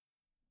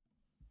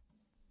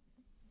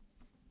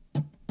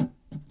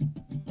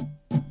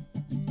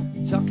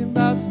Talking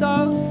about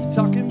stuff,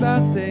 talking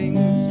about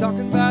things,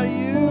 talking about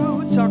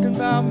you, talking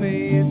about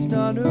me. It's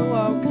not a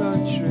wild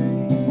country,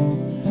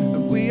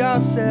 and we are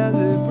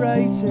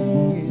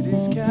celebrating. It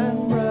is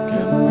Canberra.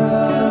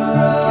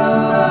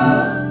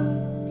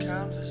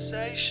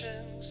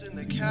 Conversations in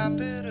the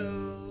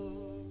capital.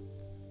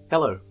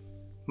 Hello,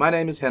 my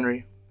name is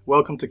Henry.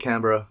 Welcome to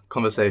Canberra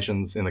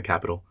Conversations in the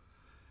Capital.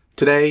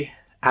 Today,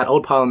 at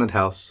Old Parliament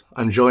House,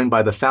 I'm joined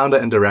by the founder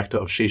and director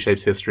of She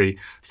Shapes History,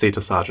 Sita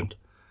Sargeant.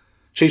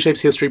 She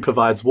Shapes History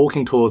provides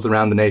walking tours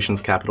around the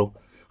nation's capital,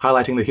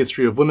 highlighting the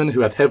history of women who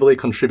have heavily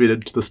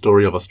contributed to the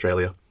story of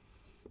Australia.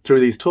 Through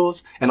these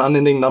tours, an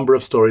unending number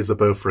of stories are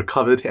both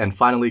recovered and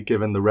finally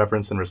given the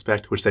reverence and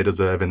respect which they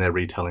deserve in their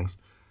retellings.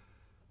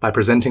 By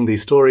presenting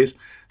these stories,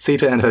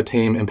 Sita and her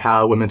team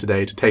empower women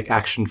today to take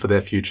action for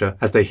their future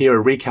as they hear a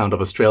recount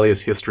of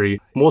Australia's history,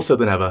 more so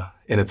than ever,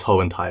 in its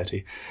whole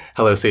entirety.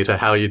 Hello, Sita.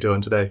 How are you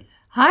doing today?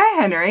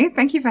 Hi, Henry.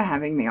 Thank you for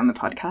having me on the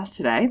podcast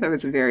today. That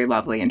was a very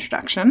lovely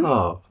introduction.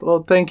 Oh,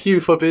 well, thank you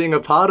for being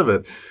a part of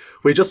it.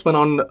 We just went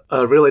on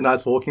a really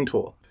nice walking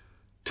tour.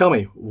 Tell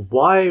me,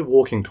 why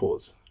walking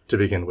tours to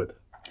begin with?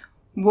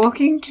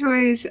 Walking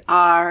tours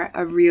are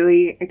a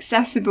really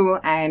accessible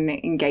and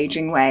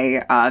engaging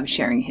way of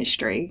sharing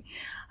history.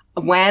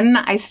 When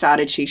I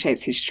started She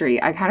Shapes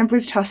History, I kind of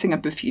was tossing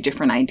up a few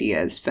different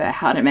ideas for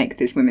how to make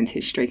this women's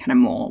history kind of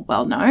more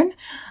well-known.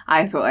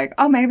 I thought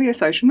maybe a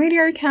social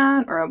media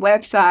account or a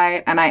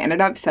website, and I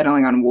ended up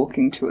settling on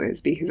walking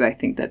tours because I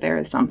think that there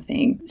is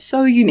something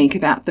so unique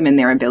about them in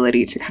their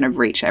ability to kind of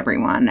reach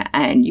everyone,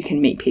 and you can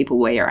meet people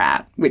where you're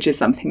at, which is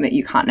something that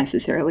you can't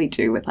necessarily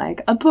do with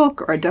a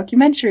book or a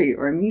documentary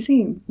or a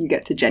museum. You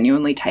get to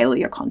genuinely tailor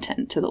your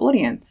content to the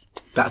audience.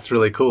 That's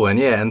really cool.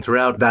 And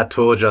throughout that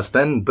tour just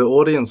then, the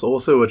audience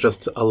also were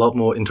just a lot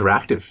more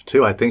interactive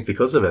too, I think,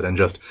 because of it. And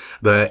just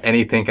the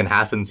anything can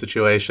happen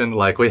situation.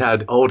 We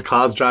had old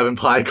cars driving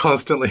by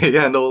constantly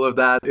and all of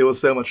that. It was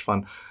so much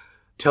fun.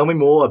 Tell me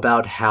more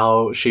about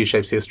how She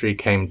Shapes History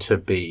came to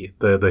be,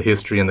 the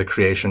history and the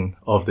creation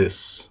of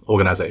this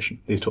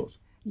organization, these tours.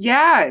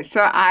 Yeah,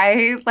 so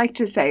I like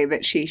to say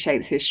that She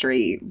Shapes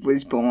History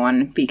was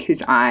born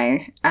because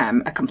I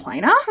am a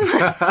complainer.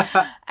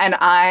 And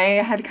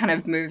I had kind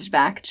of moved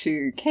back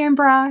to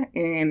Canberra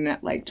in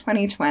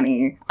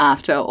 2020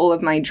 after all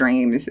of my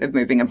dreams of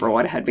moving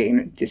abroad had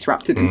been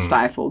disrupted and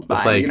stifled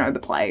by, the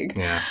plague.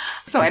 Yeah.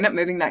 So I ended up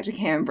moving back to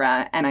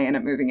Canberra, and I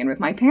ended up moving in with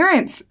my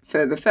parents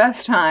for the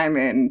first time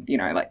in,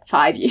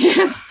 5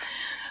 years.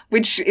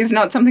 Which is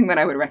not something that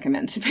I would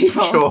recommend to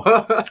people. Sure.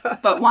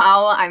 But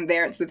while I'm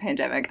there, it's the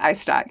pandemic, I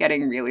start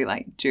getting really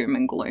doom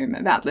and gloom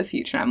about the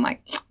future. I'm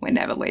like, we're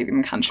never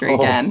leaving the country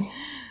again.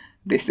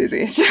 This is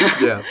it.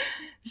 Yeah.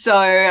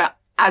 So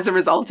as a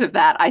result of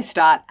that, I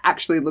start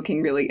actually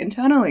looking really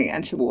internally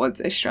and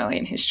towards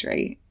Australian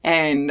history.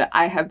 And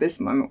I have this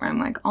moment where I'm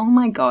like, oh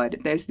my God,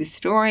 there's this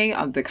story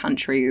of the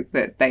country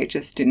that they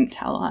just didn't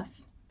tell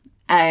us.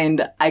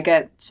 And I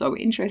get so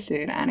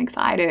interested and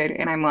excited,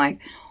 and I'm like,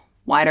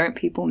 why don't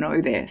people know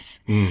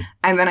this? And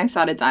then I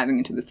started diving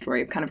into the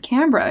story of kind of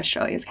Canberra,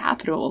 Australia's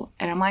capital.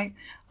 And I'm like,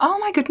 oh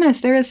my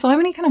goodness, there are so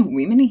many kind of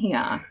women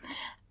here.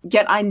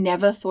 Yet I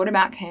never thought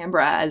about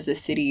Canberra as a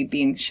city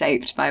being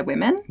shaped by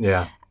women.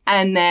 Yeah.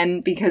 And then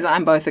because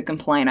I'm both a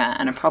complainer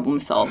and a problem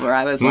solver,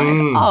 I was like,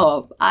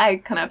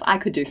 I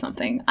could do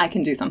something. I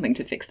can do something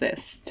to fix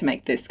this, to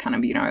make this kind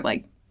of,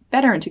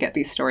 better and to get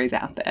these stories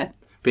out there.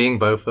 Being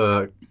both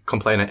a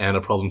complainer and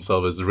a problem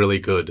solver is really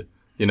good.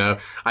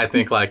 I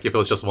think if it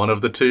was just one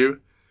of the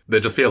two,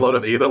 there'd just be a lot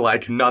of either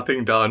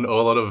nothing done or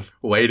a lot of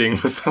waiting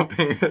for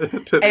something to be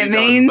done. It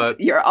means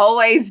you're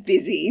always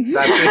busy.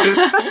 That's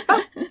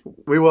it.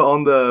 We were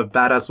on the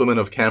Badass Women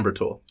of Canberra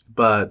tour,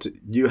 but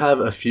you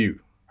have a few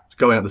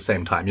going at the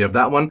same time. You have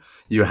that one,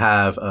 you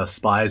have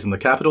Spies in the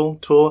Capital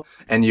tour,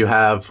 and you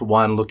have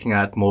one looking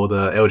at more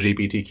the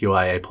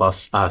LGBTQIA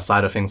plus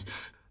side of things.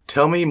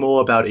 Tell me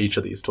more about each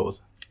of these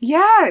tours.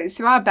 Yeah,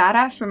 so our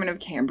Badass Women of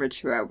Canberra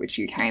tour, which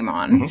you came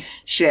on,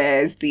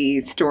 shares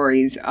the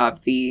stories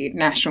of the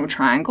National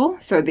Triangle.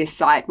 So this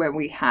site where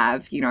we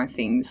have,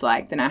 things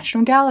like the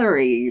National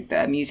Gallery,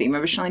 the Museum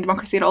of Australian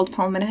Democracy at Old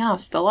Parliament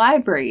House, the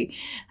library.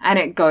 And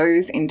it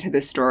goes into the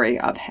story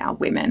of how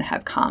women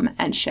have come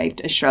and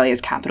shaped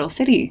Australia's capital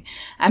city,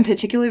 and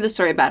particularly the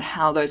story about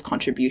how those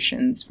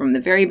contributions from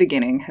the very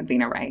beginning have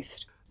been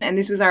erased. And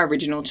this was our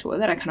original tour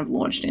that I kind of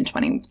launched in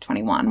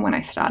 2021 when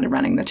I started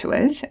running the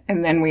tours.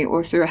 And then we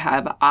also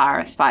have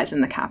our Spies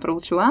in the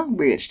Capital tour,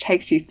 which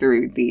takes you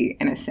through the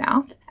inner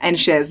south and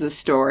shares the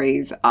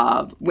stories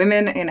of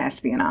women in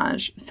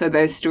espionage. So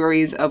those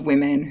stories of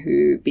women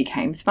who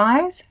became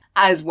spies,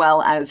 as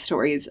well as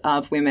stories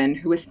of women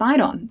who were spied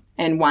on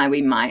and why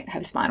we might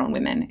have spied on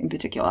women in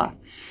particular.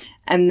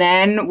 And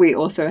then we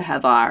also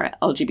have our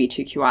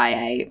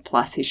LGBTQIA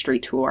plus history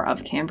tour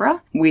of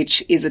Canberra,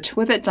 which is a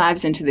tour that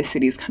dives into the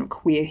city's kind of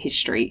queer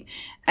history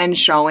and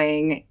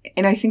showing,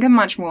 in I think a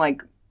much more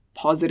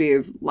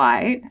positive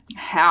light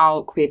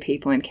how queer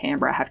people in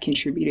Canberra have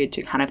contributed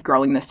to kind of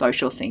growing the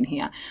social scene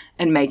here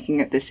and making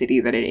it the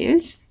city that it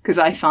is. Because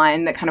I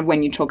find that kind of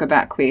when you talk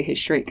about queer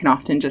history, it can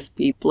often just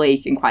be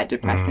bleak and quite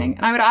depressing.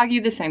 And I would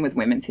argue the same with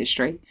women's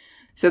history.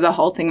 So the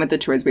whole thing with the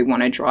tour is we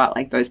want to draw out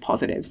like those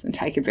positives and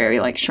take a very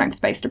like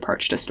strengths-based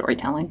approach to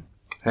storytelling.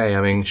 Hey,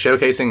 I mean,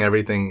 showcasing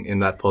everything in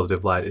that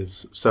positive light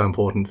is so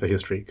important for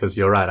history because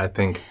you're right. I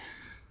think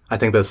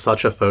there's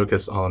such a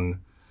focus on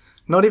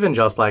not even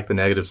just like the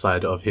negative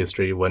side of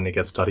history when it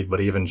gets studied,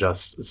 but even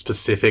just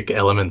specific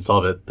elements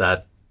of it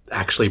that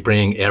actually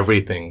bring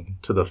everything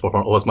to the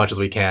forefront, or as much as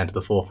we can to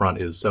the forefront,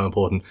 is so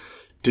important.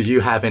 Do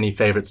you have any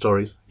favorite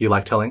stories you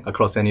like telling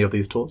across any of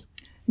these tours?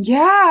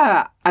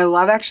 Yeah, I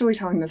love actually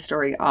telling the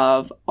story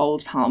of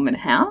Old Parliament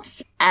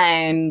House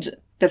and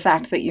the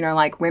fact that, you know,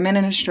 like women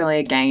in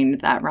Australia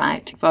gained that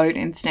right to vote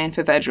and stand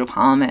for federal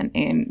parliament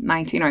in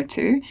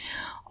 1902.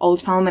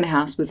 Old Parliament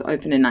House was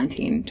opened in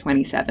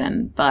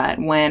 1927, but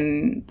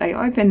when they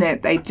opened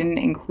it, they didn't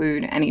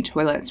include any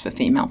toilets for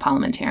female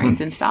parliamentarians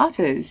and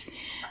staffers.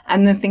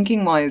 And the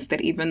thinking was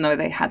that even though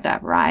they had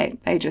that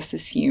right, they just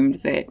assumed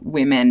that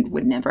women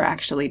would never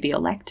actually be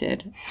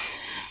elected.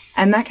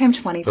 And that came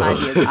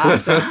 25 years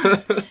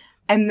after.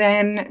 And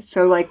then,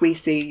 so like we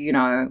see, you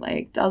know,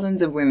 like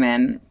dozens of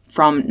women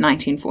from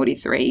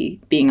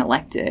 1943 being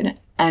elected,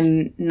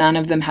 and none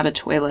of them have a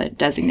toilet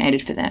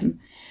designated for them.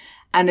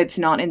 And it's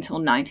not until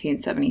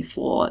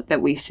 1974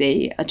 that we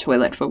see a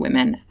toilet for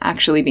women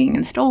actually being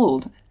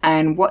installed.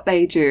 And what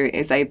they do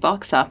is they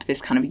box up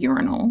this kind of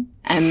urinal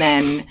and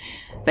then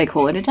they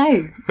call it a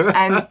day.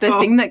 And the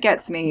thing that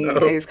gets me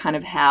is kind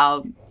of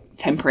how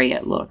temporary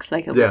it looks.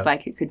 Like it looks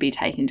like it could be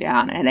taken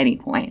down at any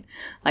point.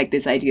 Like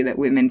this idea that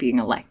women being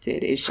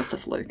elected is just a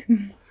fluke.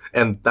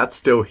 And that's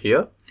still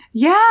here?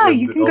 Yeah,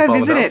 you can go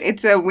visit House? it.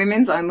 It's a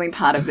women's only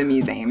part of the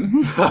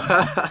museum.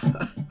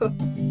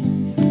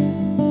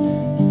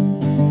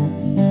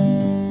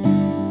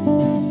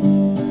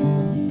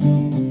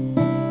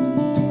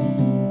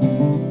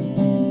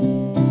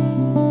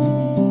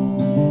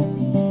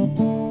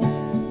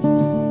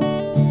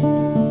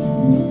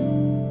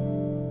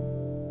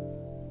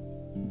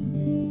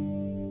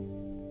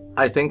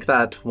 I think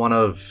that one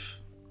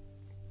of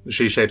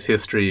She Shapes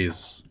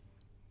History's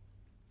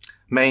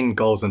main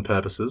goals and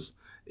purposes,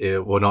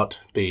 it will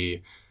not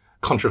be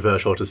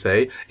controversial to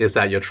say, is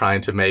that you're trying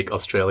to make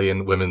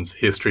Australian women's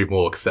history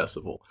more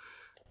accessible.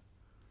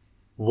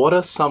 What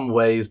are some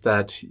ways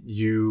that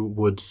you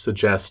would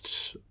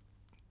suggest,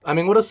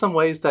 what are some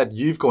ways that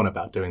you've gone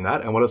about doing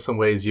that? And what are some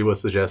ways you would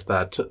suggest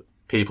that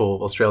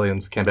people,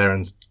 Australians,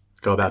 Canberrans,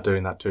 go about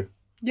doing that too?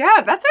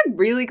 Yeah, that's a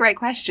really great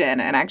question,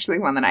 and actually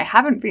one that I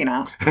haven't been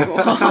asked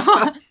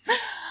before.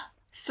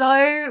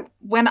 So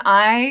when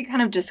I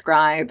kind of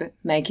describe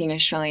making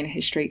Australian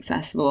history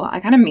accessible,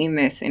 I kind of mean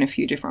this in a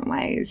few different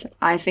ways.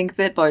 I think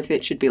that both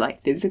it should be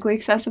like physically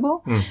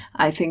accessible.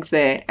 I think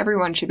that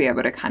everyone should be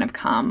able to kind of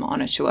come on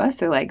a tour.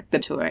 So like the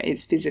tour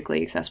is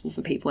physically accessible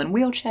for people in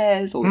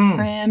wheelchairs or with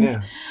prams.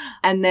 Yeah.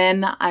 And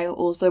then I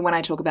also, when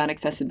I talk about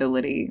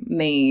accessibility,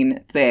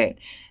 mean that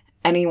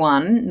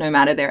anyone, no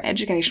matter their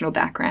educational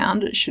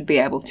background, should be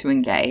able to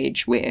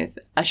engage with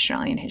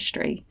Australian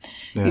history.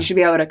 Yeah. You should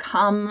be able to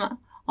come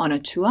on a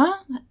tour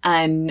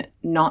and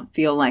not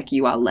feel like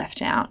you are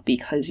left out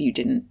because you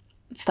didn't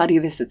study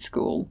this at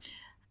school.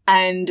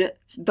 And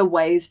the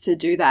ways to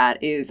do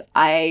that is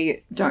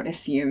I don't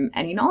assume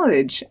any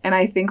knowledge. And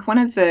I think one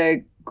of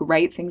the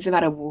great things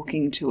about a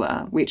walking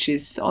tour, which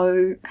is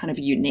so kind of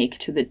unique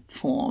to the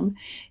form,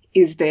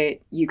 is that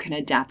you can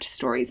adapt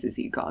stories as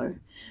you go.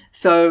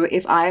 So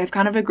if I have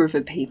kind of a group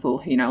of people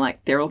who, you know,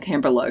 like they're all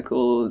Canberra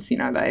locals, you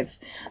know,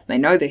 they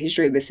know the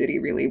history of the city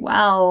really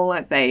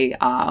well. They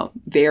are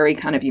very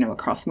kind of, you know,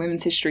 across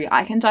women's history.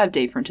 I can dive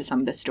deeper into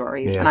some of the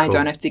stories and I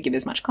don't have to give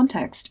as much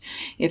context.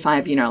 If I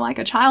have, you know, like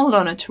a child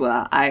on a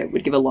tour, I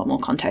would give a lot more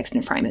context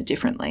and frame it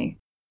differently.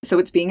 So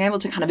it's being able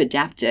to kind of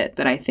adapt it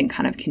that I think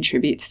kind of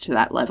contributes to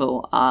that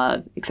level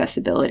of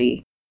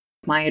accessibility.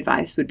 My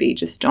advice would be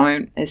just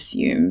don't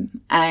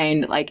assume.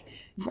 And like,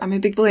 I'm a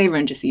big believer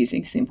in just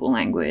using simple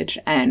language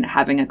and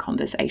having a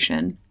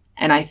conversation.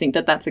 And I think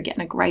that that's, again,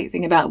 a great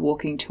thing about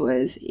walking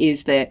tours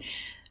is that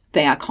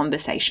they are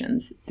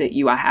conversations that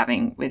you are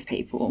having with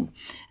people.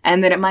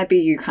 And that it might be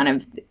you kind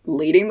of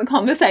leading the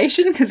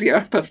conversation because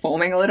you're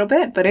performing a little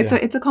bit, but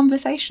it's a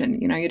conversation.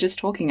 You know, you're just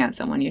talking at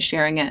someone. You're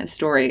sharing a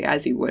story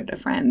as you would a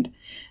friend.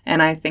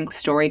 And I think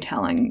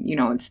storytelling, you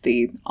know, it's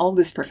the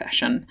oldest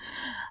profession.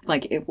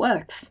 Like, it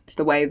works. It's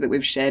the way that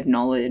we've shared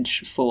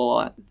knowledge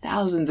for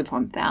thousands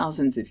upon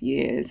thousands of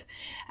years.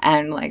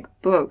 And like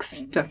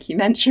books,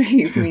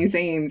 documentaries,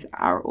 museums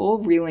are all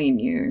really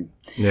new.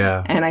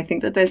 Yeah. And I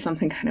think that there's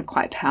something kind of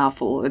quite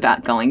powerful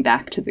about going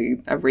back to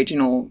the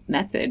original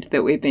method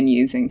that we've been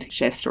using to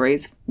share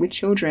stories with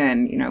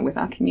children, you know, with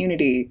our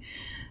community,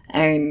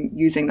 and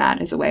using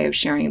that as a way of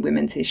sharing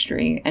women's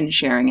history and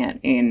sharing it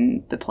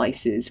in the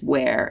places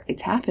where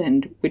it's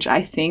happened, which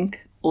I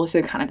think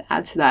also kind of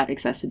adds to that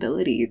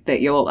accessibility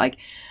that you're like,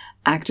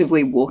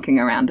 actively walking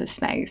around a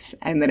space,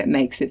 and that it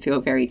makes it feel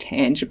very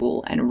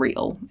tangible and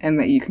real, and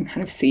that you can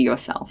kind of see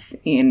yourself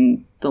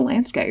in the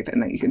landscape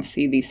and that you can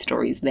see these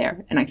stories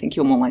there. And I think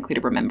you're more likely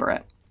to remember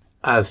it.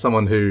 As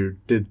someone who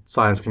did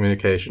science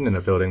communication in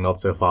a building not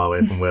so far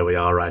away from where we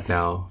are right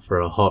now for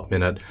a hot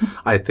minute,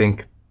 I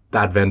think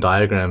that Venn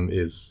diagram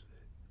is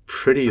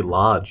pretty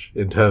large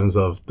in terms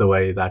of the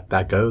way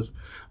that goes,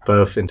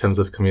 both in terms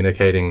of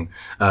communicating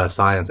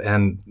science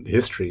and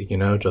history,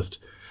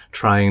 just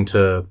trying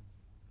to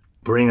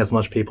bring as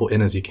much people in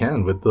as you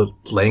can with the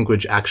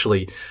language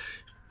actually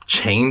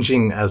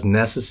changing as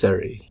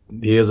necessary.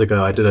 Years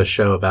ago, I did a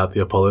show about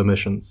the Apollo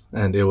missions,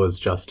 and it was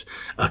just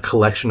a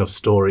collection of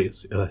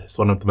stories. It's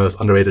one of the most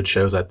underrated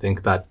shows I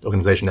think that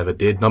organization ever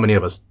did. Not many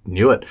of us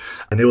knew it.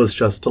 And it was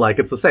just like,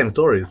 it's the same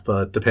stories,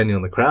 but depending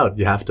on the crowd,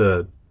 you have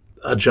to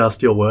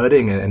adjust your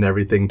wording and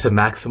everything to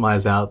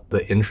maximize out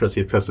the interest,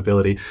 the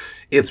accessibility.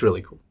 It's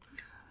really cool.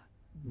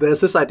 There's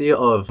this idea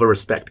of a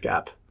respect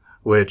gap,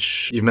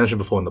 which you've mentioned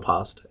before in the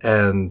past,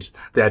 and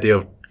the idea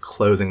of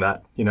closing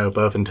that,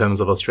 both in terms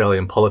of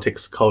Australian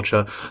politics,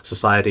 culture,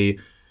 society.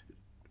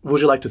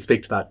 Would you like to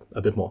speak to that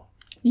a bit more?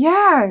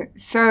 Yeah.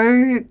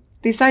 So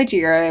this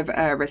idea of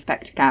a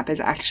respect gap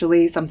is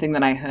actually something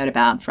that I heard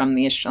about from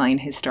the Australian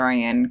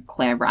historian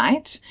Claire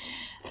Wright.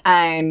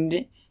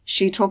 And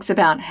she talks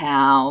about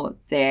how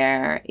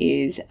there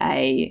is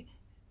a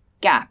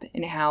gap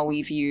in how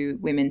we view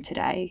women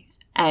today.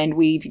 And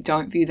we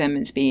don't view them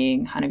as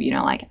being kind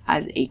of,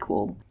 as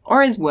equal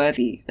or as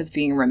worthy of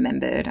being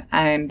remembered.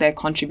 And their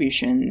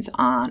contributions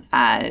aren't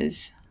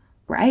as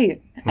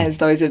great as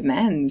those of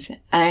men's.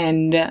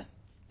 And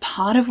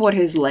part of what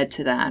has led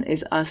to that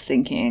is us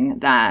thinking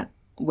that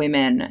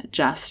women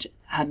just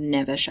have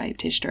never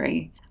shaped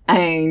history.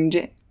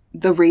 And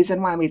the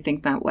reason why we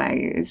think that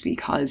way is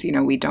because,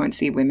 we don't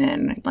see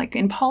women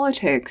in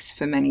politics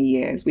for many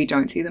years. We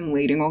don't see them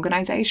leading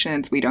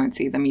organizations. We don't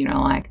see them,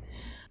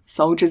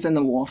 soldiers in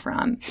the war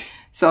front.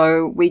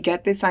 So we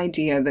get this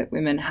idea that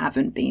women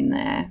haven't been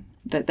there,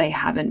 that they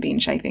haven't been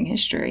shaping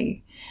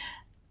history.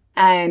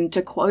 And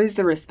to close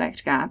the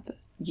respect gap,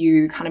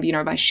 you kind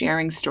of, by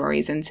sharing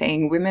stories and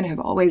saying women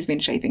have always been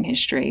shaping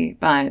history,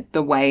 but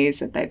the ways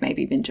that they've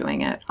maybe been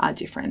doing it are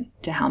different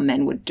to how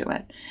men would do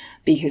it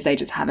because they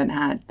just haven't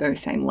had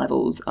those same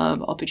levels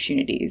of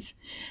opportunities.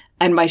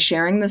 And by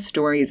sharing the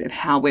stories of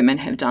how women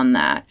have done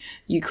that,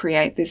 you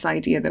create this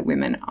idea that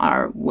women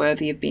are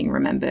worthy of being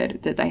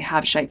remembered, that they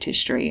have shaped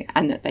history,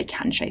 and that they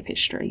can shape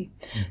history.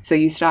 So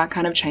you start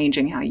kind of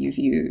changing how you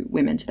view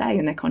women today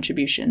and their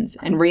contributions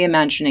and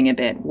reimagining a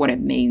bit what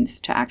it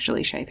means to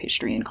actually shape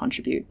history and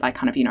contribute by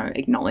kind of,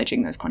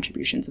 acknowledging those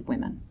contributions of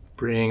women.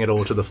 Bringing it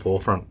all to the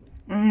forefront,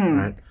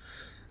 right?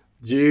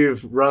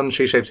 You've run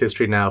She Shapes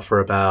History now for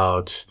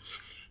about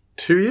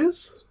 2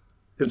 years?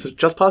 Is it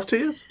just past 2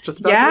 years? Just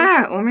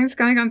about 3? Almost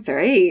going on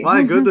 3.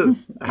 My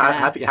goodness.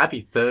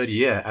 Happy third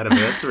year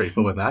anniversary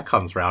for when that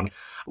comes around.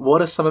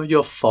 What are some of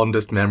your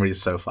fondest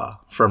memories so far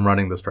from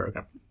running this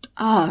program?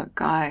 Oh,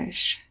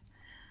 gosh.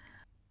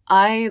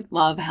 I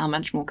love how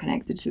much more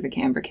connected to the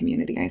Canberra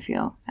community I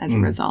feel as a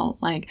result.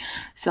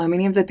 So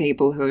many of the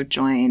people who have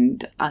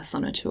joined us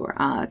on a tour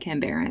are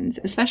Canberrans,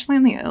 especially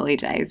in the early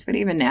days. But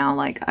even now,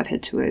 I've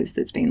had tours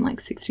that's been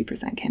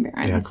 60%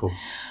 Canberrans. Yeah, cool.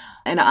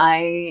 And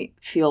I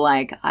feel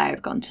like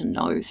I've gotten to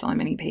know so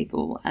many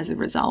people as a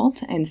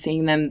result, and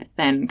seeing them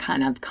then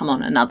kind of come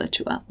on another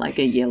tour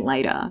a year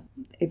later,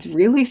 it's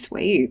really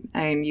sweet.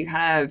 And you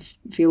kind of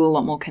feel a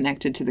lot more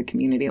connected to the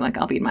community.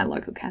 I'll be in my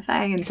local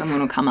cafe and someone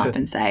will come up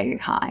and say,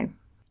 hi.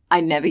 I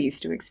never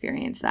used to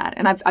experience that.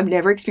 And I've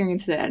never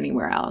experienced it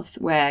anywhere else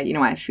where,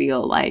 I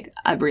feel like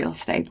a real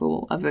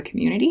staple of the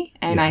community.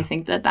 And I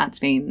think that that's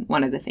been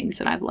one of the things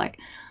that I've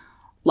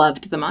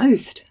loved the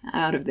most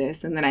out of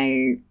this, and that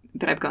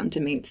I've gotten to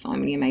meet so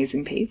many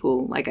amazing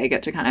people. I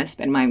get to kind of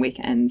spend my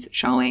weekends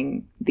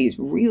showing these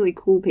really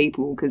cool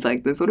people because,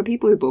 the sort of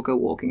people who book a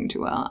walking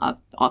tour are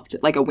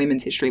often, a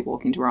women's history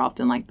walking tour are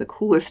often, the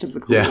coolest of the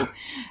cool. Yeah.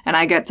 And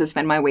I get to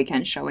spend my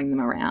weekend showing them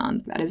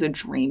around. That is a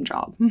dream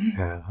job.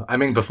 Yeah. I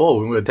mean,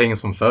 before, when we were taking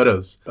some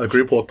photos, a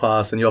group walked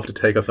past and you have to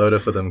take a photo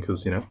for them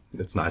because,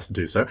 it's nice to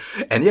do so.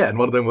 And yeah, and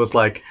one of them was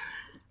like,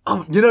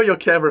 oh, you're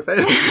Canberra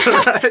famous,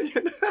 right?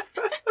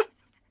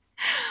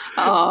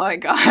 Oh, my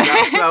God.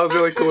 That was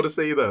really cool to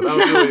see, though. That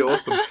was really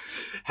awesome.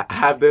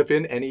 Have there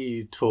been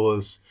any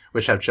tours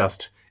which have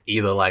just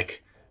either,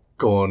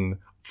 gone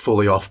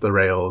fully off the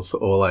rails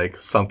or,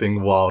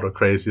 something wild or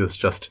crazy has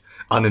just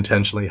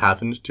unintentionally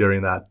happened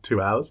during that 2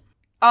 hours?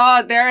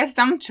 Oh, there are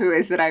some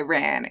tours that I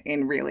ran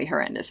in really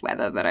horrendous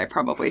weather that I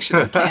probably should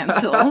have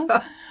cancelled.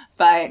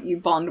 But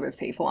you bond with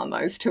people on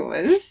those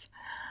tours.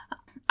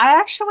 I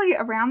actually,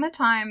 around the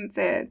time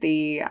that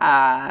the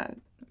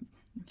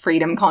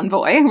Freedom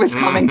Convoy was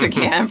coming to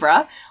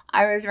Canberra,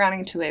 I was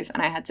running tours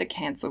and I had to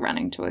cancel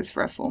running tours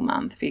for a full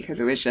month because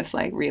it was just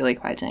really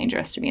quite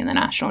dangerous to be in the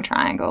National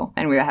Triangle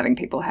and we were having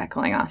people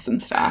heckling us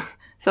and stuff.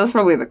 So that's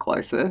probably the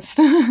closest.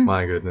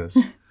 My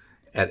goodness.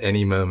 At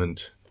any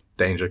moment,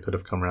 danger could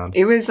have come around.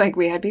 It was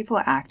we had people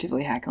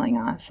actively heckling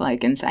us,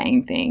 and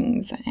saying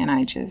things, and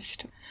I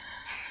just...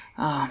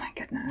 Oh, my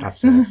goodness.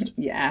 That's fast.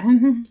 Yeah.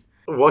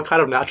 What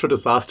kind of natural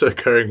disaster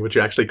occurring would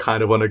you actually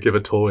kind of want to give a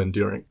tour in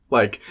during?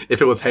 Like,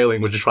 if it was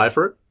hailing, would you try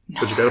for it?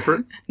 Would you go for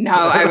it? No,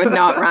 I would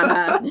not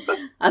run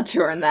a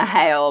tour in the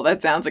hail.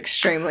 That sounds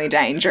extremely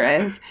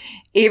dangerous.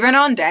 Even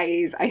on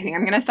days, I think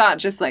I'm going to start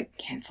just like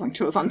cancelling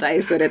tours on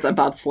days that it's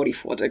above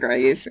 44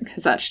 degrees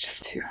because that's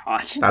just too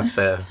hot. That's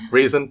fair.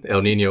 Reason?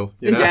 El Nino,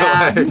 you know?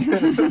 Yeah.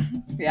 Like-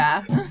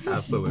 Yeah.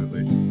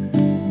 Absolutely.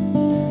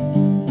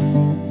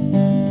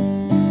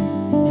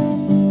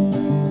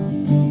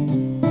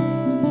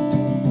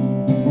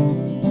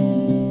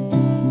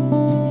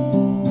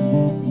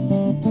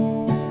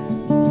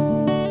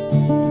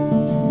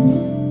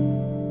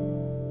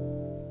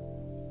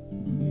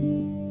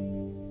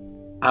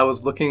 I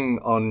was looking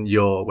on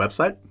your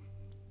website,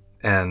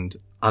 and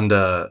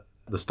under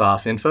the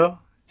staff info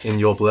in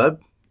your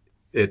blurb,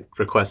 it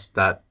requests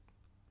that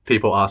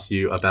people ask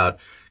you about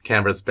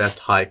Canberra's best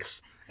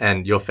hikes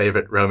and your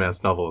favorite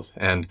romance novels.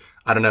 And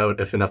I don't know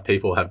if enough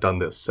people have done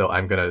this, so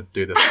I'm going to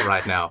do this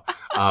right now.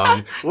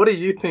 What do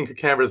you think are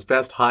Canberra's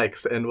best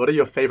hikes, and what are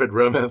your favorite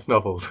romance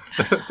novels?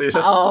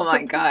 Sita? Oh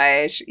my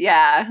gosh.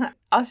 Yeah.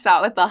 I'll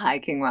start with the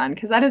hiking one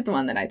because that is the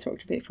one that I talk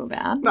to people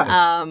about. Nice.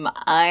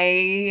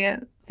 I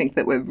think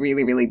that we're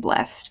really, really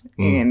blessed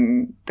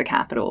in the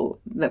capital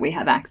that we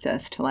have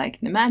access to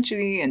like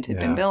Namadgi and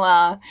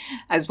Tidbinbilla,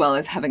 as well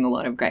as having a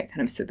lot of great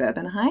kind of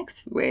suburban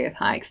hikes with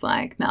hikes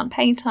like Mount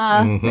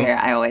Pater, where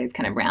I always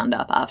kind of round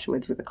up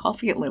afterwards with a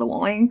coffee at Little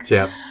Oink.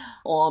 Yeah.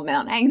 Or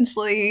Mount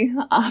Ainslie,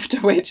 after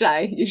which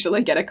I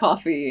usually get a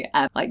coffee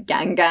at like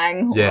Gang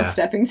Gang or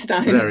Stepping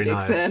Stone Very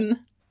Dixon. nice.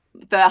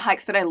 The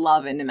hikes that I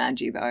love in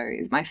Namadgi, though,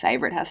 is my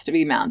favourite has to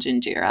be Mount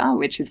Ginjira,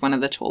 which is one of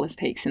the tallest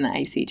peaks in the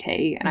ACT.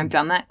 And I've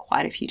done that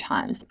quite a few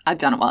times. I've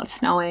done it while it's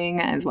snowing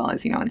as well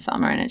as, in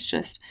summer. And it's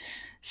just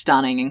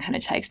stunning and kind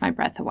of takes my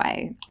breath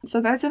away.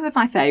 So those are some of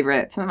my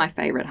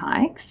favourite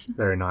hikes.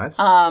 Very nice.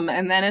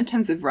 And then in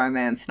terms of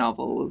romance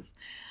novels,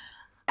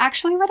 I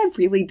actually read a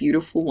really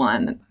beautiful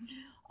one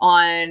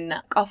on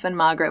Gough and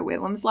Margaret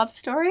Whitlam's love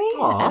story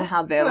and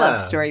how their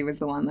love story was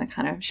the one that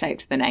kind of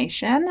shaped the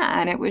nation.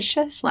 And it was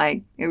just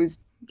like,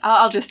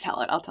 I'll just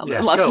tell it. I'll tell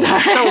the love story.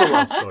 Tell the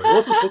love story.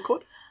 What's this book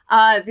called?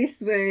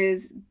 This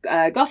was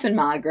Gough and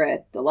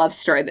Margaret, the love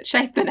story that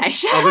shaped the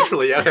nation. Oh,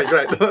 literally. Yeah, okay,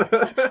 great.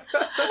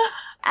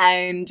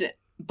 And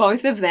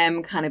both of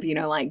them kind of,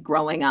 like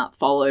growing up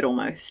followed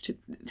almost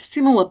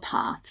similar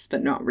paths,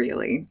 but not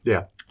really.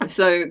 Yeah.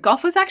 So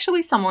Gough was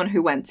actually someone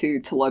who went to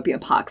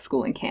Talopia Park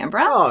School in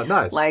Canberra. Oh,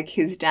 nice. Like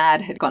his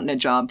dad had gotten a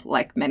job,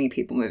 like many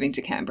people moving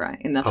to Canberra,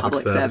 in the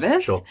public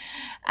service. Sure.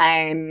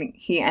 And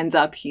he ends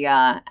up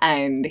here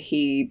and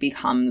he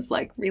becomes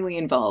like really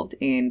involved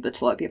in the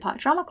Talopia Park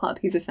Drama Club.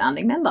 He's a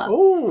founding member.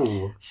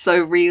 Ooh. So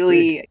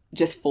really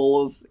just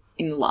falls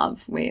in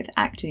love with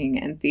acting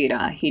and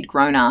theatre. He'd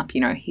grown up,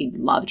 he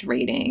loved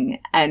reading,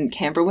 and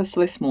Canberra was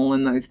so small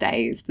in those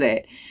days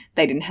that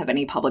they didn't have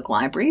any public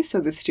libraries, so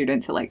the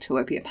students at like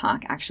Talopia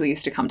Park actually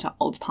used to come to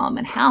Old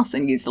Parliament House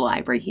and use the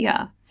library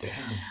here. Damn.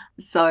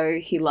 So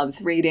he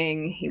loves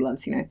reading, he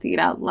loves,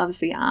 theatre, loves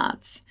the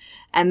arts.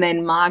 And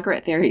then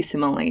Margaret, very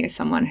similarly, is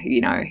someone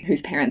who,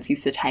 whose parents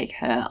used to take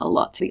her a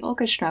lot to the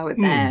orchestra with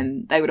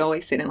them. They would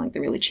always sit in like the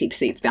really cheap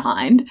seats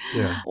behind.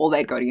 Yeah. Or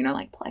they'd go to,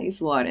 like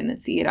plays a lot in the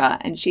theatre.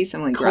 And she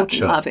similarly grew up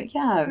loving,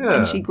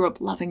 and she grew up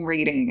loving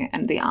reading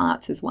and the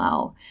arts as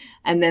well.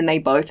 And then they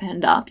both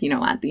end up,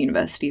 at the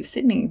University of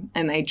Sydney,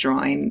 and they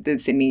join the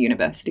Sydney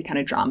University kind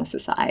of drama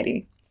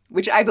society,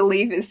 which I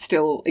believe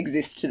still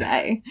exists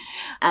today.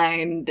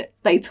 And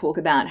they talk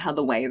about how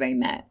the way they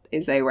met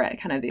is they were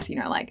at kind of this,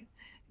 like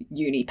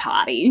uni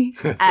party,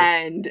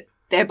 and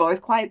they're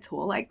both quite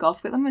tall. Like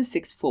Gough Whitlam was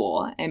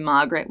 6'4" and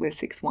Margaret was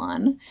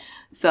 6'1".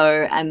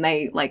 So, and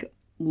they like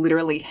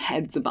literally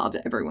heads above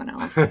everyone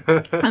else.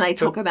 And they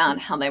talk about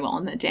how they were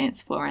on the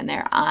dance floor and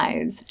their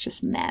eyes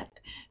just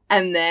met.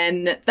 And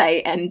then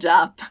they end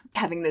up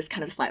having this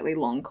kind of slightly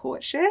long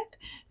courtship,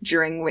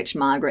 during which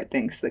Margaret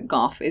thinks that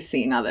Gough is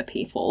seeing other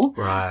people.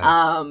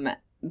 Right.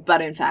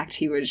 But in fact,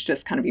 he was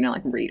just kind of,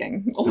 like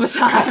reading all the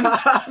time.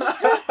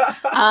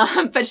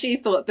 But she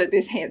thought that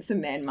this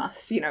handsome man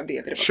must, be a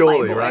bit of a Surely,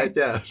 playboy. right?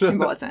 Yeah. He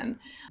wasn't.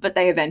 But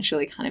they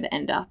eventually kind of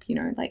end up,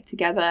 like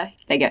together.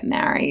 They get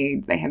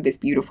married. They have this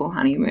beautiful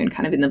honeymoon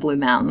kind of in the Blue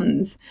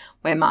Mountains,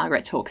 where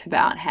Margaret talks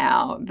about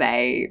how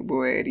they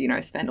would,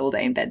 spend all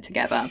day in bed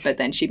together. But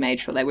then she made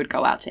sure they would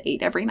go out to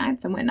eat every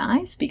night somewhere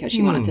nice because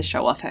she wanted to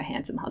show off her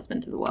handsome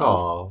husband to the world.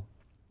 Oh.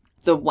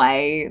 The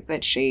way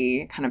that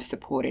she kind of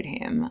supported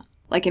him.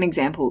 Like an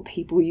example,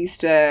 people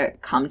used to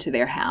come to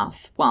their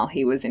house while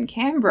he was in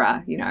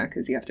Canberra,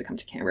 because you have to come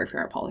to Canberra if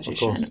you're a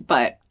politician.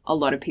 But a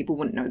lot of people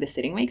wouldn't know the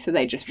sitting week, so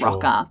they'd just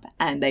rock up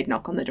and they'd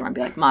knock on the door and be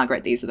like,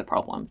 Margaret, these are the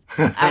problems.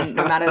 And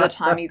no matter the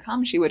time you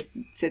come, she would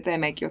sit there,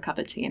 make you a cup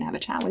of tea and have a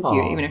chat with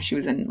you, even if she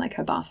was in like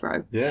her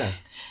bathrobe. Yeah.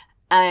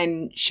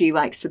 And she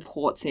like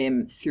supports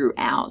him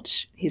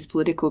throughout his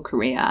political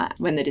career.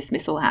 When the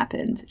dismissal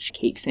happens, she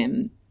keeps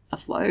him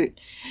afloat,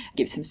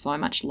 gives him so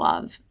much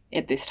love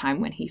at this time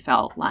when he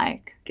felt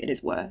like at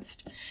his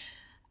worst.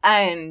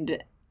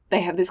 And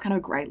they have this kind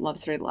of great love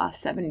story the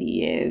last 70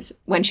 years.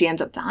 When she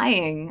ends up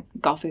dying,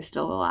 Gough is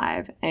still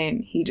alive,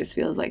 and he just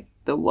feels like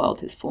the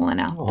world has fallen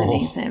out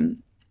beneath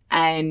him.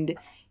 And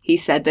he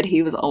said that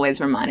he was always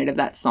reminded of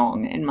that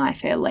song in My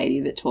Fair Lady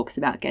that talks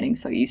about getting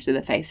so used to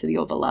the face of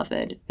your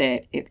beloved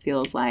that it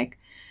feels like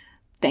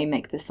they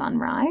make the sun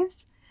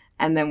rise.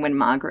 And then when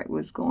Margaret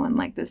was gone,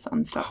 like the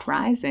sun stopped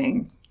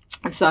rising.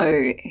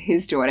 So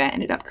his daughter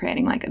ended up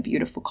creating like a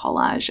beautiful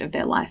collage of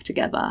their life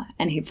together,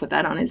 and he put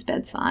that on his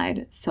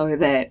bedside so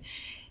that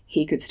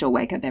he could still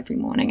wake up every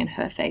morning and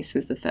her face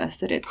was the first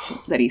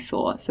that he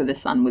saw, so the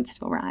sun would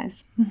still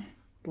rise.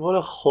 What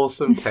a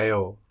wholesome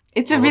tale.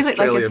 It's a of really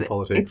Australian like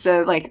politics. it's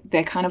a like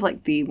they're kind of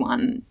like the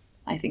one,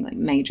 I think, like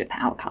major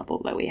power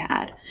couple that we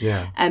had.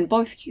 Yeah. And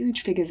both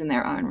huge figures in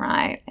their own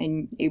right.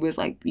 And it was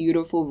like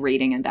beautiful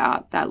reading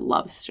about that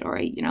love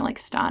story, you know, like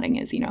starting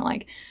as, you know,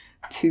 like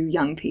two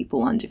young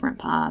people on different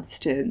paths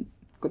to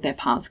their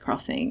paths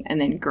crossing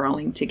and then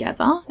growing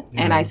together.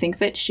 Yeah. And I think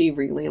that she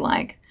really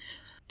like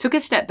took a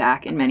step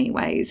back in many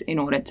ways in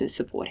order to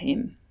support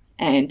him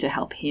and to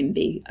help him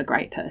be a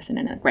great person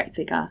and a great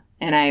figure.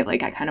 And I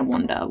kind of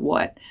wonder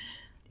what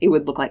it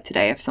would look like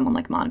today if someone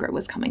like Margaret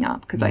was coming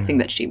up, because I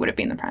think that she would have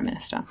been the Prime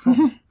Minister.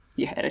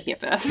 You heard it here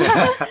first.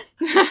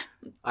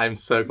 I'm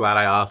so glad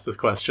I asked this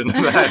question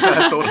that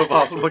I thought of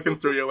whilst looking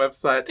through your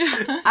website.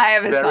 I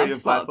have a soft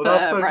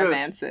spot for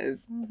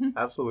romances.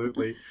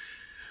 Absolutely.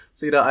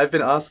 Sita, I've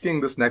been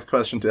asking this next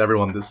question to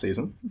everyone this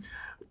season.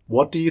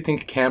 What do you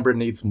think Canberra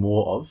needs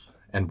more of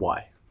and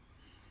why?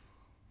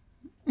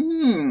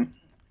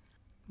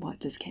 What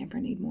does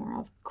Canberra need more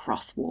of?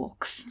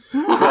 Crosswalks.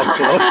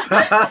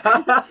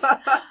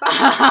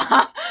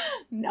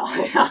 No.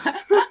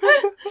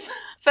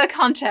 For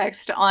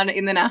context,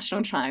 in the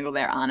National Triangle,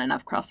 there aren't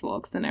enough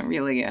crosswalks, and it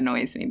really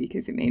annoys me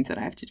because it means that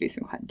I have to do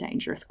some quite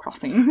dangerous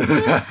crossings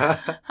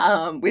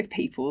with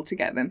people to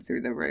get them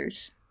through the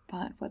route.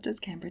 But what does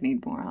Canberra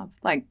need more of?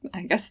 Like,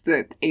 I guess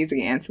the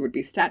easy answer would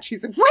be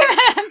statues of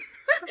women.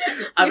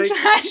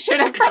 I should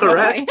have probably.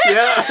 Correct,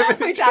 yeah.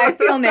 Which I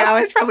feel now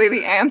is probably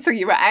the answer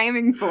you were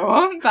aiming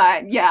for.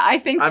 But yeah, I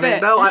think I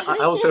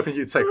was hoping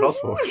you'd say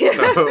crosswalks,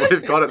 so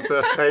we've got it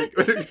first take.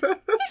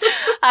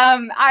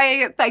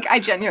 I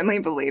genuinely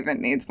believe it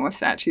needs more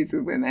statues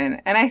of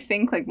women. And I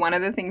think like one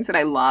of the things that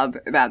I love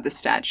about the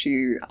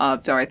statue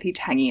of Dorothy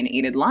Taggy and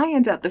Enid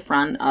Lyons at the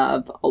front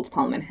of Old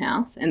Parliament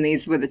House, and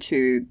these were the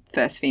two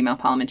first female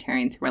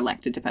parliamentarians who were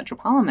elected to federal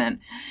parliament,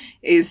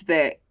 is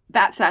that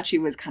statue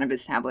was kind of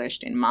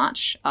established in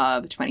March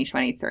of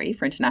 2023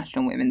 for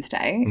International Women's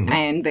Day,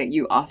 and that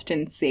you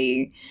often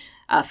see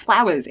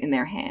flowers in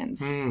their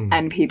hands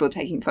and people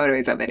taking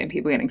photos of it and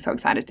people getting so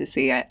excited to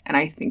see it. And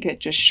I think it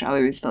just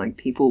shows that like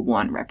people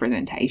want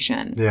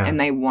representation and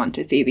they want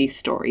to see these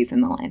stories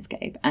in the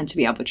landscape and to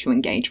be able to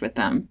engage with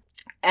them.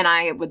 And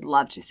I would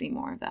love to see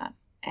more of that.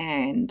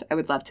 And I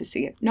would love to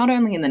see it not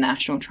only in the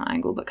National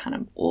Triangle, but kind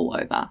of all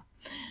over.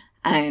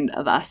 And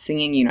of us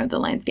singing, you know, the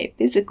landscape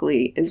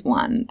physically is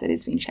one that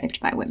has been shaped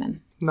by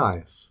women.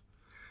 Nice.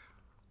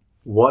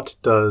 What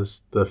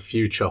does the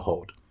future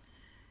hold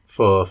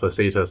for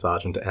Sita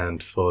Sargeant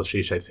and for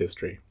She Shapes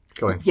History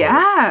going forward?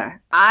 Yeah.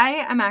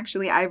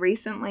 I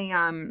recently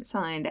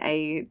signed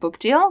a book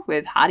deal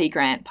with Hardy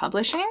Grant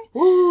Publishing.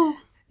 Woo!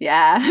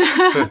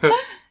 Yeah.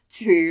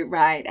 To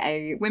write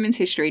a women's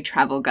history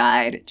travel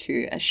guide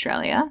to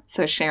Australia.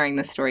 So sharing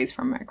the stories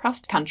from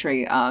across the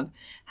country of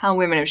how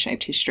women have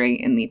shaped history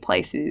in the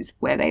places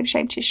where they've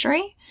shaped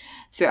history.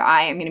 So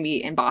I am going to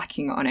be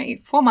embarking on a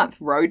 4-month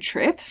road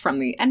trip from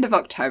the end of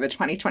October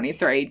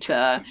 2023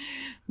 to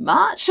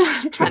March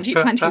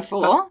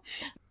 2024,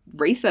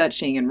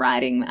 researching and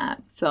writing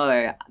that.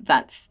 So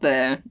that's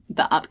the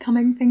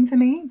upcoming thing for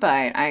me.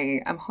 But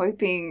I'm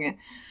hoping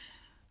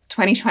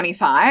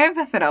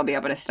 2025 that I'll be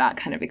able to start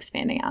kind of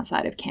expanding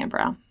outside of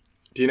Canberra.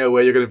 Do you know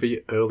where you're going to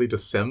be early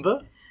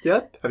December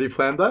yet? Have you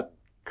planned that?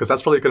 Because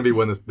that's probably going to be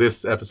when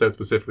this episode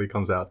specifically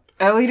comes out.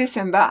 Early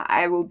December,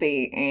 I will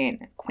be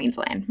in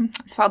Queensland.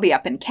 So I'll be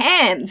up in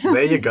Cairns.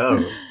 There you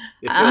go.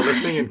 If you're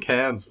listening in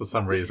Cairns for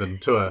some reason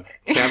to a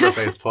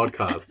Canberra-based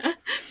podcast,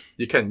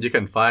 you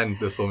can find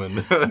this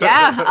woman.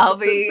 Yeah, I'll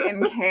be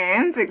in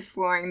Cairns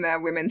exploring the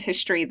women's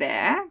history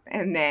there.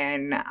 And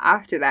then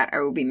after that, I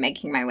will be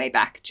making my way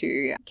back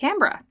to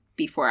Canberra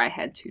before I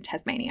head to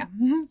Tasmania.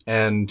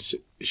 And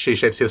She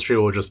Shapes History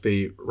will just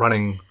be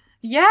running.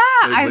 Yeah,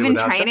 I've been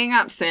training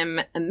up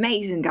some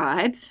amazing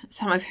guides,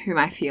 some of whom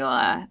I feel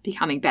are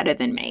becoming better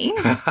than me,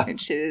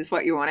 which is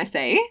what you want to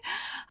see.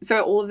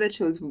 So all of the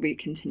tours will be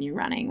continue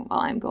running while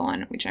I'm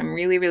gone, which I'm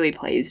really, really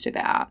pleased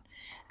about.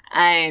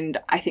 And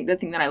I think the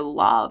thing that I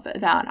love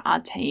about our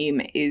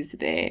team is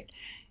that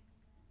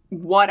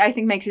what I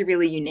think makes it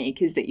really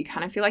unique is that you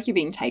kind of feel like you're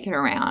being taken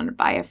around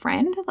by a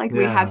friend. Like,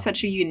 we have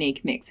such a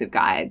unique mix of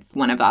guides.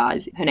 One of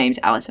ours, her name's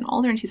Alison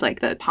Alder, and she's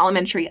like the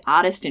parliamentary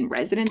artist in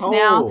residence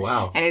now.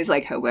 Wow. And is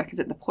like, her work is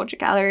at the Portrait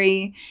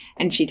Gallery,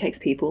 and she takes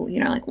people, you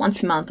know, like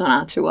once a month on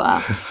our tour.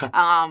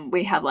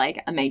 We have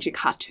like a major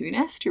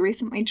cartoonist who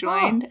recently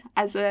joined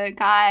as a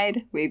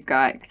guide. We've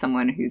got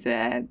someone who's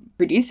a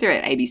producer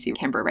at ABC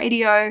Canberra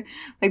Radio.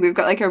 Like, we've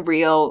got like a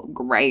real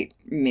great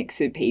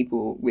mix of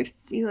people with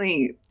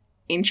really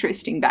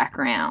interesting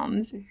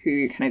backgrounds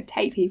who kind of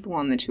take people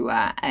on the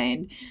tour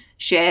and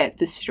share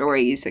the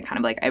stories that kind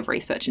of like I've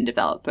researched and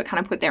developed, but kind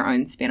of put their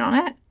own spin on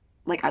it.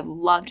 Like, I've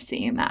loved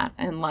seeing that,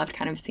 and loved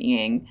kind of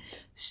seeing,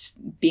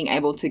 being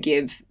able to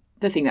give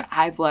the thing that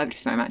I've loved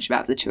so much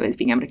about the tour is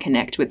being able to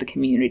connect with the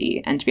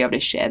community and to be able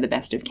to share the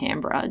best of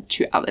Canberra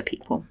to other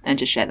people and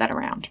to share that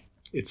around.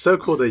 It's so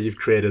cool that you've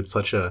created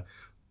such a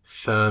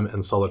firm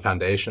and solid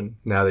foundation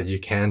now that you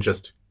can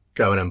just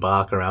go and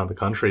embark around the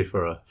country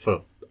for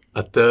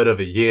a third of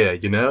a year,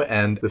 you know,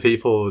 and the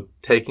people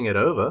taking it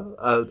over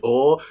are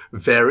all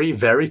very,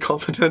 very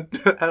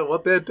competent at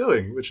what they're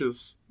doing, which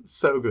is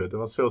so good. It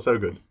must feel so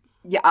good.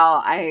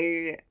 Yeah,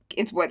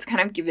 it's what's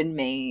kind of given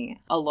me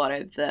a lot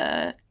of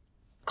the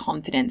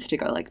confidence to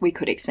go, like, we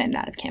could expand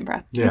out of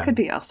Canberra. Yeah. We could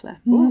be elsewhere.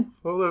 Well,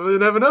 you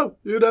never know.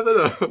 You never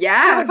know.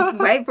 Yeah,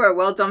 wait for it.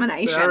 World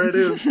domination. There it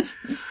is.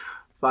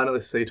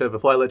 Finally, Sita,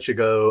 before I let you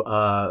go,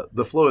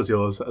 the floor is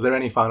yours. Are there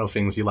any final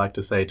things you'd like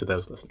to say to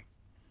those listening?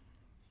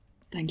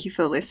 Thank you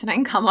for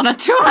listening. Come on a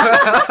tour. Come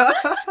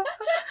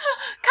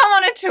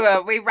on a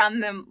tour. We run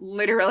them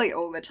literally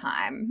all the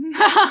time.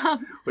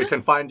 We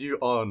can find you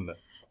on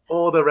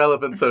all the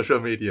relevant social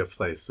media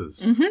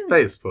places.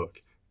 Facebook,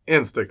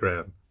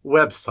 Instagram,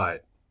 website.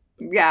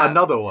 Yeah.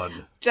 Another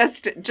one.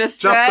 Just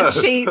search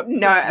those.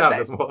 No,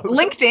 there's more.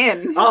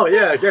 LinkedIn. Oh,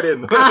 yeah, get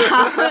in.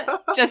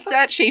 Just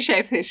search She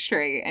Shapes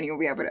History and you'll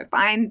be able to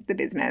find the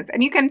business.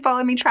 And you can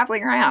follow me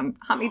traveling around.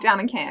 Hunt me down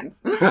in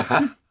Cairns.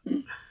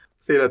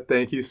 Sita,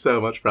 thank you so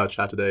much for our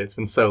chat today. It's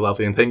been so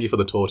lovely. And thank you for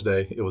the tour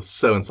today. It was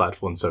so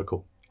insightful and so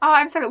cool. Oh,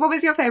 I'm so good. What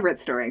was your favourite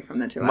story from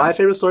the tour? My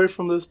favourite story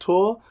from this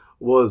tour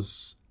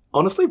was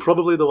honestly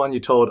probably the one you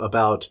told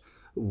about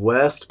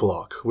West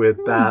Block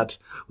with that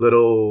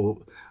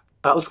little,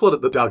 let's call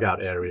it the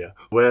dugout area,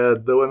 where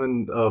the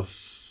women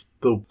of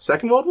the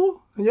Second World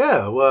War,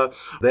 were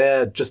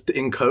there just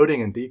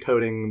encoding and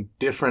decoding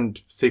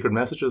different secret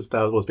messages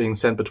that was being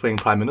sent between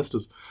prime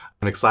ministers.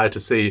 I'm excited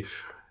to see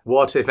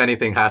what, if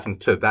anything, happens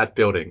to that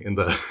building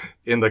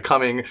in the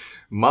coming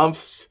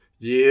months,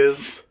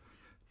 years,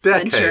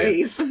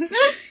 decades. Centuries.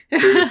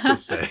 Who's to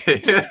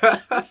say?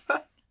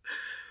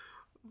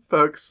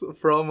 Folks,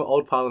 from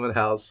Old Parliament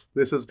House,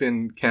 this has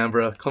been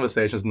Canberra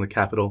Conversations in the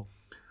Capital.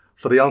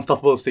 For the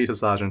unstoppable Sita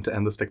Sargeant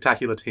and the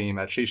spectacular team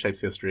at She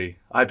Shapes History,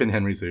 I've been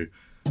Henry Zhu.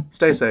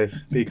 Stay safe,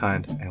 be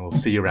kind, and we'll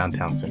see you around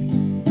town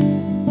soon.